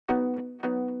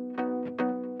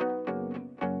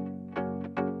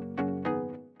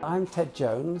I'm Ted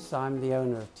Jones. I'm the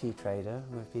owner of Tea Trader.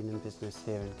 We've been in business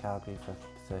here in Calgary for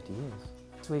 30 years.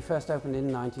 So we first opened in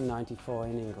 1994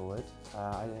 in Inglewood.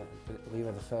 We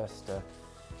were the first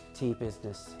tea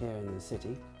business here in the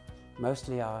city.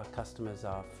 Mostly our customers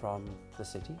are from the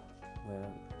city,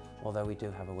 although we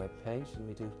do have a web page and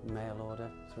we do mail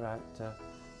order throughout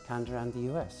Canada and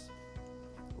the US.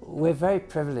 We're very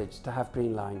privileged to have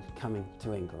Green Line coming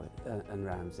to Inglewood and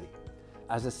Ramsay.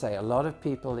 As I say, a lot of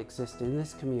people exist in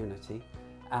this community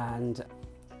and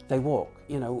they walk.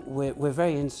 You know, we're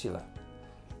very insular.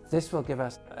 This will give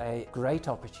us a great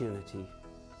opportunity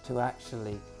to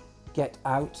actually get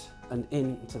out and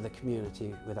into the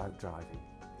community without driving.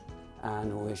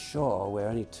 And we're sure we're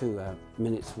only 2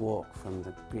 minutes walk from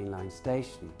the Green Line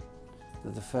station.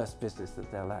 They're the first business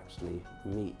that they'll actually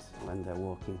meet when they're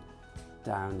walking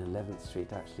down 11th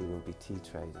Street actually will be Tea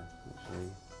Trader,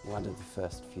 actually one of the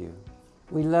first few.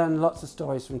 We learn lots of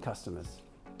stories from customers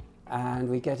and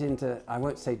we get into, I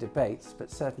won't say debates, but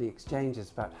certainly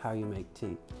exchanges about how you make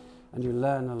tea. And you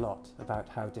learn a lot about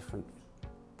how different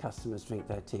customers drink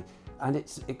their tea. And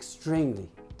it's extremely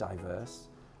diverse.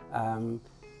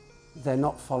 They're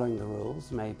not following the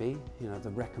rules, maybe, you know, the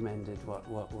recommended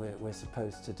what we're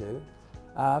supposed to do.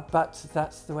 But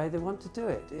that's the way they want to do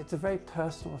it. It's a very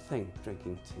personal thing,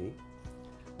 drinking tea.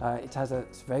 It has a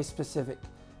very specific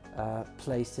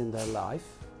place in their life,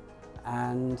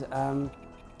 and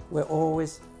we're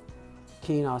always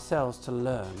keen ourselves to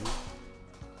learn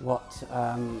what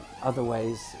other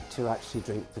ways to actually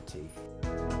drink the tea.